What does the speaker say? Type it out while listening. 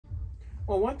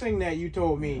Well, one thing that you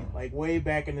told me, like way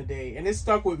back in the day, and it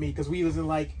stuck with me because we was in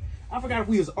like, I forgot if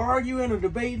we was arguing or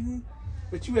debating,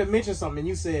 but you had mentioned something.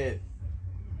 You said,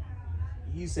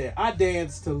 I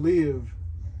dance to live,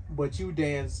 but you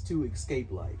dance to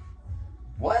escape life.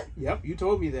 What? Yep, you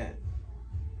told me that.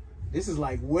 This is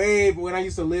like way when I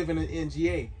used to live in an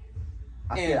NGA.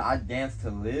 I said I dance to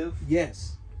live?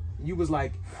 Yes. You was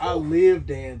like, I live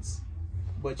dance,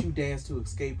 but you dance to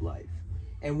escape life.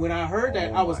 And when I heard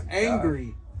that, I was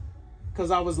angry.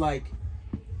 Because I was like,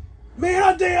 man,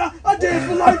 I dance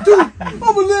for life too.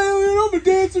 I'm a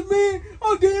dancer, man.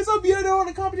 I'll dance. I'll be out there on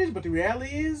the competition. But the reality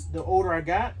is, the older I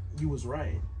got, you was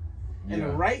right. And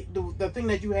the thing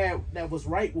that you had that was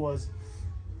right was,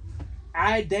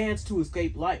 I dance to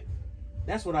escape life.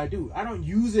 That's what I do. I don't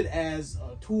use it as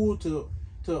a tool to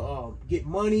get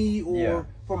money or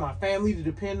for my family to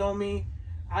depend on me.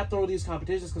 I throw these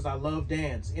competitions because I love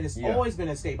dance, and it's always been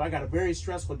an escape. I got a very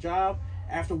stressful job.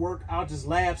 After work, I'll just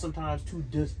laugh sometimes to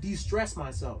de-stress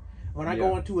myself. When I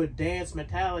go into a dance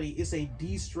mentality, it's a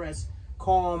de-stress,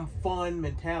 calm, fun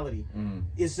mentality.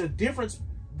 It's a difference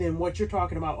than what you're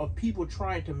talking about of people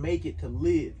trying to make it to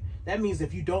live. That means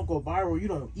if you don't go viral, you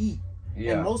don't eat.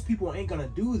 And most people ain't gonna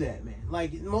do that, man.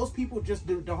 Like, most people just,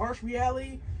 the harsh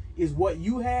reality is what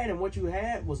you had, and what you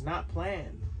had was not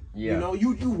planned. You know,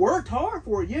 you worked hard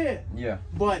for it,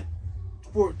 but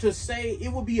to say, it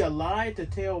would be a lie to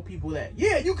tell people that,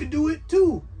 you can do it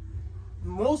too.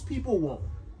 Most people won't.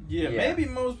 Maybe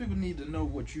most people need to know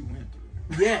what you went through.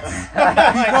 Yes.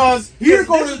 Because here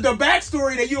goes the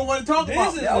backstory that you don't want to talk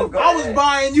about. I was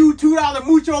buying you $2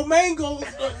 mucho mangoes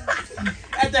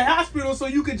at the hospital so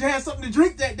you could have something to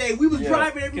drink that day. We was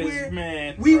driving everywhere.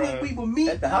 Man, we would meet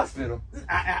at the hospital.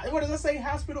 What does I say?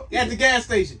 Hospital? At the gas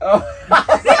station. Oh,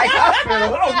 hospital.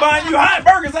 I was buying you hot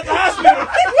burgers at the hospital.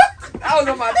 I was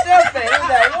on my deathbed. It was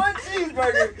that one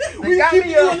cheeseburger. We got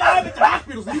me alive at the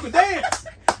hospital so you could dance.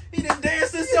 He done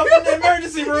danced himself in the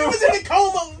emergency room. He was in a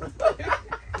coma.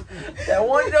 That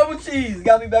one double cheese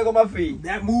got me back on my feet.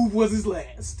 That move was his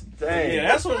last. Dang. Yeah,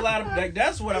 that's what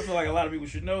that's what I feel like a lot of people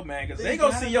should know, man. Because they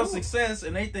gonna see your success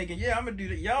and they thinking, I'm gonna do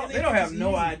that. Y'all, they don't have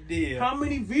no idea. How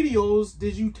many videos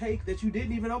did you take that you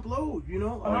didn't even upload? You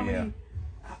know, how many?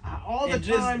 All the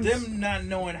time. Just them not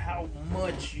knowing how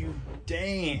much you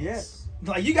dance. Yes.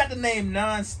 Like, you got the name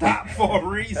nonstop for a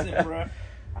reason, bro.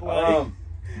 Like,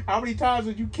 how many times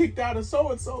were you kicked out of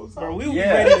so-and-so? Bro, we were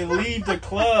ready to leave the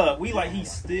club. We like,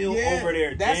 he's still over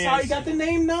there That's dancing. how he got the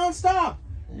name Nonstop.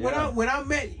 When I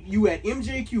met you at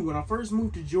MJQ, when I first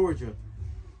moved to Georgia,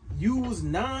 you was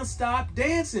nonstop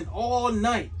dancing all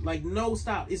night. Like, no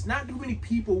stop. It's not too many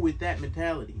people with that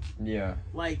mentality. Yeah.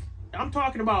 Like, I'm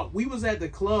talking about, we was at the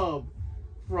club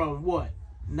from,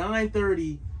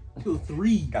 9:30 till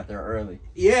 3. Got there early.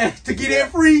 Yeah, to get in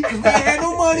free, because we ain't had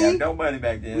no money. Yeah, no money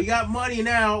back then. We got money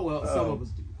now. Well, some of us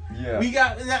do. Yeah. We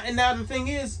got, and now the thing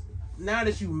is, now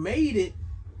that you made it,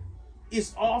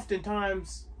 it's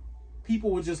oftentimes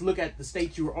people will just look at the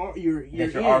state you're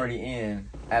already in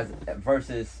as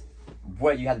versus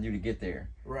what you have to do to get there.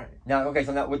 Right. Now, okay,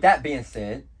 so now with that being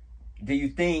said, do you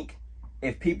think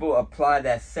if people apply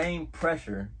that same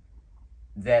pressure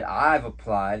that I've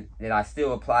applied, that I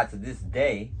still apply to this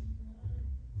day,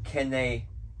 can they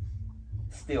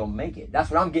still make it? That's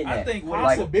what I'm getting at. I think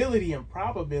possibility and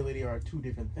probability are two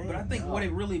different things. But I think what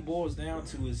it really boils down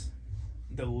to is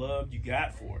the love you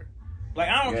got for it. Like,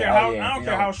 I don't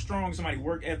care how strong somebody's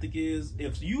work ethic is.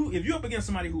 If you up against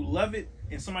somebody who love it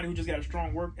and somebody who just got a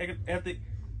strong work ethic,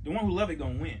 the one who love it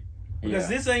gonna win. Because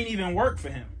this ain't even work for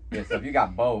him. Yeah, so if you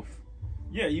got both.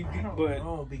 Yeah, you can,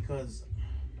 no, because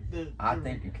I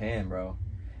think you can, bro.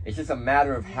 It's just a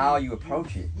matter of how you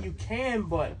approach it. You can,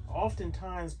 but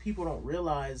oftentimes people don't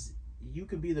realize you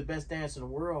could be the best dancer in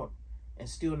the world and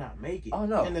still not make it. Oh,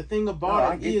 no. And the thing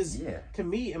about is, to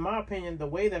me, in my opinion, the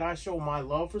way that I show my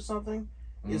love for something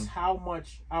is how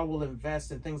much I will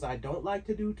invest in things I don't like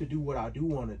to do what I do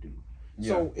want to do.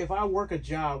 Yeah. So if I work a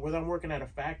job, whether I'm working at a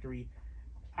factory,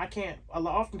 I can't.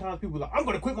 Oftentimes people are like, I'm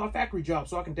going to quit my factory job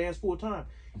so I can dance full time.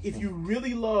 If you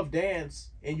really love dance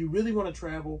and you really want to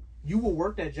travel, you will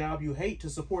work that job you hate to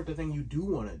support the thing you do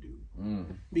want to do.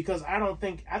 Because I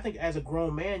think as a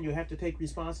grown man, you have to take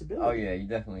responsibility. Oh yeah, you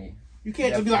definitely. You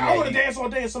can't just be like, I want to dance all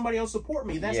day and somebody else support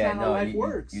me. That's not how life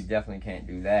works. You definitely can't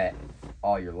do that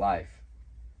all your life.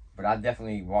 But I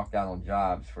definitely walked out on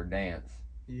jobs for dance.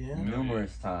 Yeah.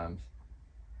 Numerous times.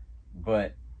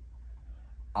 But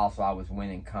also I was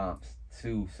winning comps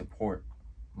to support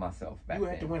myself back then. You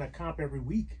had to win a comp every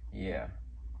week. Yeah.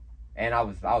 And I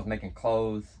was making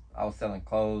clothes. I was selling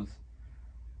clothes.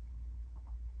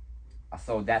 I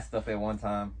sold that stuff at one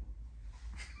time.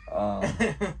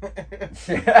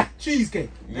 Cheesecake.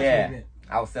 That's Yeah. what it meant.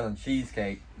 I was selling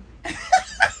cheesecake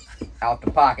out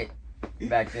the pocket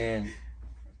back then.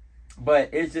 But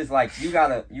it's just like you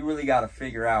really gotta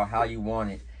figure out how you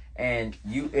want it. And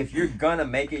if you're gonna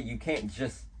make it, you can't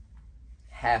just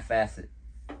half-ass it.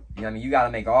 You know what I mean? You gotta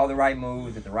make all the right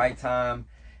moves at the right time,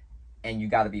 and you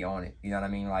gotta be on it. You know what I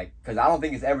mean? Like, cause I don't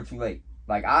think it's ever too late.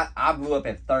 Like I blew up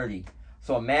at 30.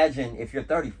 So imagine if you're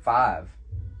 35,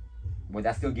 well,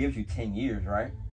 that still gives you 10 years, right?